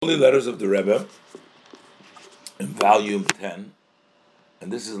Holy Letters of the Rebbe in volume 10,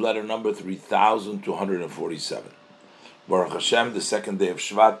 and this is letter number 3247. Baruch Hashem, the second day of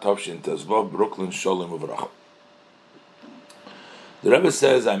Shvat, Tovshin Tezvov, Brooklyn, Sholem Uvracha. The Rebbe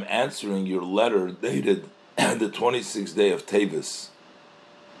says, I'm answering your letter dated the 26th day of Tevis,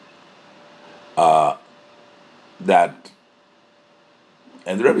 and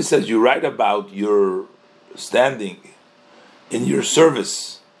the Rebbe says, you write about your standing in your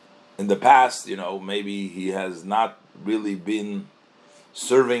service. In the past, maybe he has not really been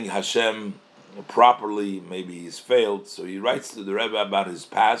serving Hashem properly, maybe he's failed, so he writes to the Rebbe about his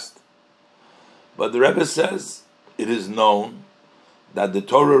past. But the Rebbe says, it is known that the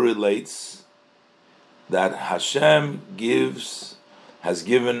Torah relates that Hashem has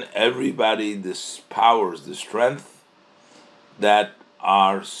given everybody this powers, the strength that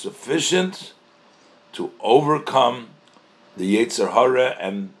are sufficient to overcome the Yetzer Hara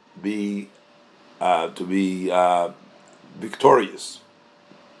and be victorious.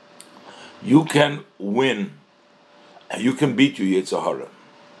 You can win and you can beat your Yetzer Hara.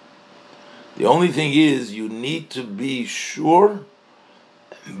 The only thing is you need to be sure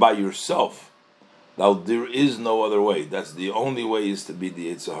by yourself that there is no other way. That's the only way is to beat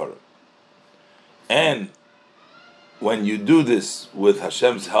the Yetzer Hara. And when you do this with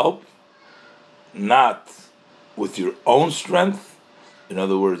Hashem's help, not with your own strength, in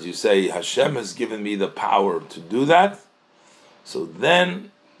other words, you say, Hashem has given me the power to do that, so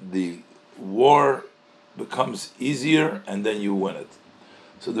then the war becomes easier and then you win it.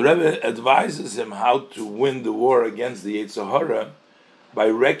 So the Rebbe advises him how to win the war against the Yetzer Hara by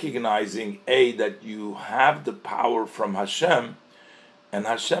recognizing, that you have the power from Hashem, and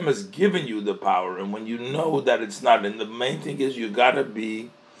Hashem has given you the power, and when you know that it's not, and the main thing is you got to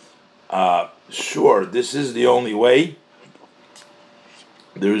be sure this is the only way.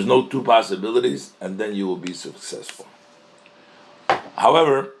 There is no two possibilities, and then you will be successful.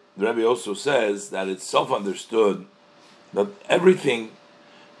 However, the Rebbe also says that it's self-understood that everything,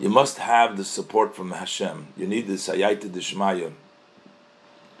 you must have the support from Hashem. You need the Sayayta Dishmaya.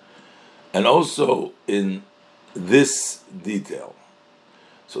 And also in this detail.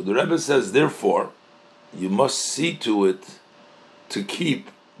 So the Rebbe says, therefore, you must see to it to keep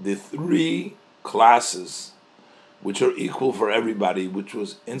the three classes which are equal for everybody, which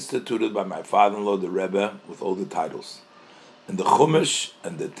was instituted by my father-in-law, the Rebbe, with all the titles, and the Chumash,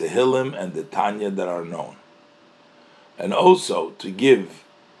 and the Tehillim, and the Tanya that are known. And also to give,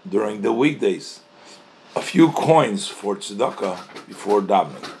 during the weekdays, a few coins for tzedakah before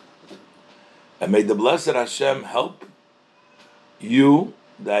davening. And may the blessed Hashem help you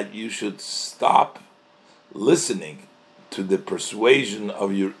that you should stop listening to the persuasion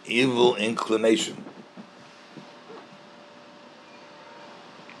of your evil inclination.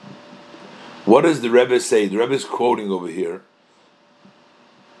 What does the Rebbe say? The Rebbe is quoting over here.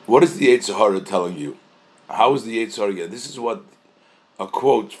 What is the Yetzer Hara telling you? How is the Yetzer Hara again? This is what a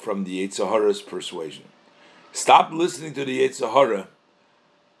quote from the Yetzer Hara's persuasion. Stop listening to the Yetzer Hara,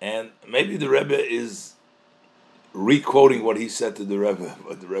 and maybe the Rebbe is re-quoting what he said to the Rebbe,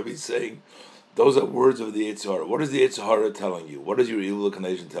 but the Rebbe is saying, those are words of the Yetzer Hara. What is the Yetzer Hara telling you? What is your evil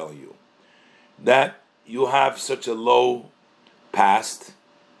inclination telling you? That you have such a low past,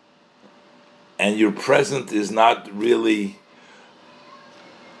 and your present is not really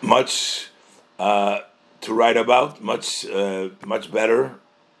much to write about, much better,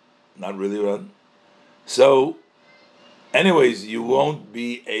 not really run. So, anyways, you won't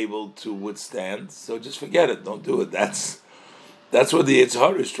be able to withstand. So just forget it. Don't do it. That's what the Yetzer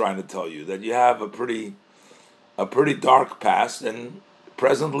Hara is trying to tell you. That you have a pretty dark past, and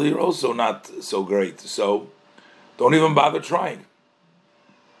presently you're also not so great. So, don't even bother trying.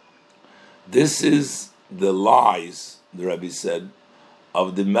 This is the lies, the Rebbe said,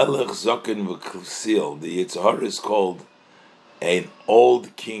 of the Melech Zokin V'Ksil. The Yetzer Hara is called an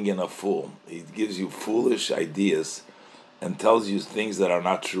old king and a fool. He gives you foolish ideas and tells you things that are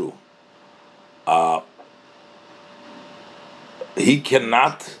not true. He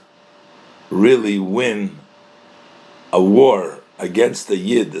cannot really win a war against a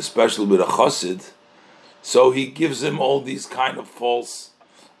Yid, especially with a Chassid, so he gives him all these kind of false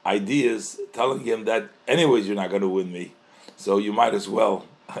ideas, telling him that anyways you're not going to win me, so you might as well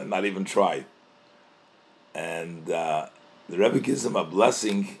not even try. And the Rebbe gives him a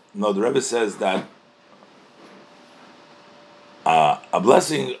blessing. No, the Rebbe says that a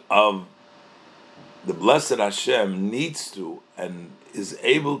blessing of the blessed Hashem needs to and is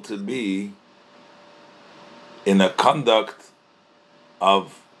able to be in a conduct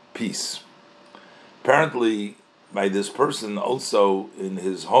of peace. Apparently, by this person also in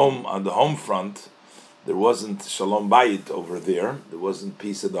his home, on the home front, there wasn't shalom bayit over there. There wasn't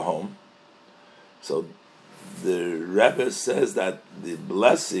peace at the home. So the Rebbe says that the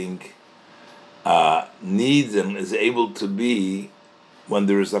blessing needs and is able to be when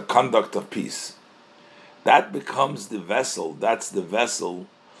there is a conduct of peace. That becomes the vessel. That's the vessel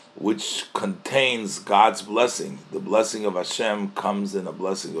which contains God's blessing. The blessing of Hashem comes in a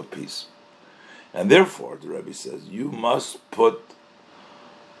blessing of peace. And therefore, the Rebbe says, you must put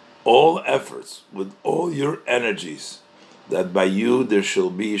all efforts, with all your energies, that by you there shall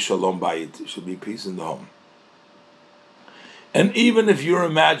be shalom bayit, there shall be peace in the home. And even if you're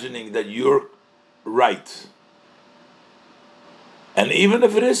imagining that you're right, and even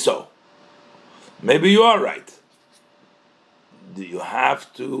if it is so, maybe you are right, you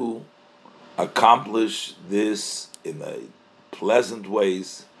have to accomplish this in a pleasant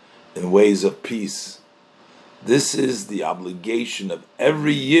ways, in ways of peace. This is the obligation of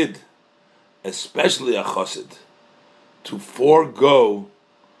every Yid, especially a Chassid, to forego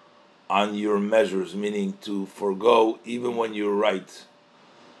on your measures, meaning to forego even when you're right,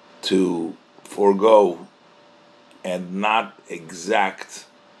 to forego and not exact,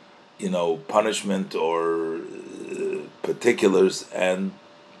 punishment or particulars, and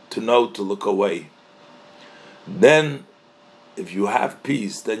to know to look away. Then, if you have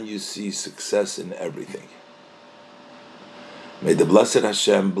peace, then you see success in everything. May the blessed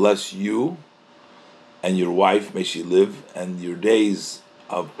Hashem bless you and your wife, may she live, and your days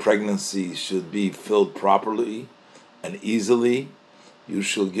of pregnancy should be filled properly and easily. You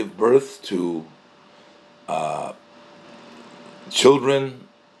shall give birth to children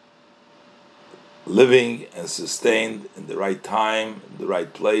living and sustained in the right time, in the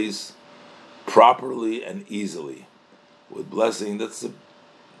right place, properly and easily, with blessing. That's a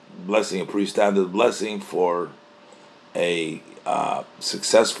blessing, a pre-standard blessing for a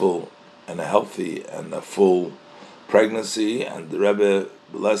successful and a healthy and a full pregnancy. And the Rebbe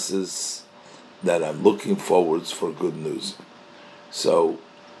blesses that I'm looking forwards for good news. So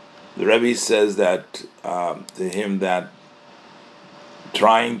the Rebbe says that to him, that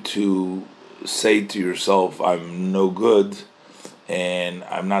trying to say to yourself, I'm no good and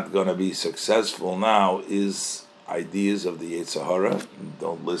I'm not going to be successful now, is ideas of the Yetzer Hara.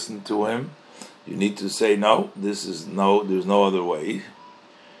 Don't listen to him. You need to say, there's no other way.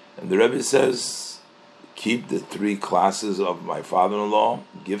 And the Rebbe says, keep the 3 classes of my father-in-law,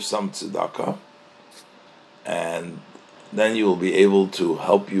 give some tzedakah, and then you will be able to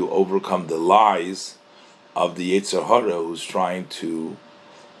help you overcome the lies of the Yetzer Hara, who's trying to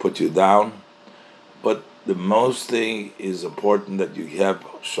put you down. But the most thing is important that you have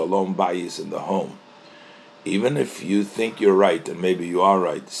shalom bayis in the home. Even if you think you're right, and maybe you are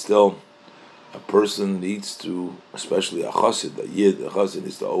right, still a person needs to, especially a chassid, a yid, a chassid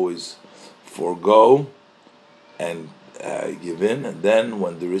needs to always forego and give in, and then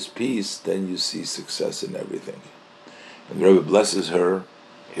when there is peace, then you see success in everything. And the Rebbe blesses her,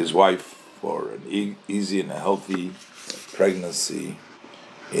 his wife, for an easy and a healthy pregnancy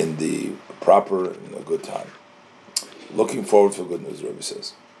in the proper and a good time. Looking forward for good news, the Rebbe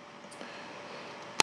says.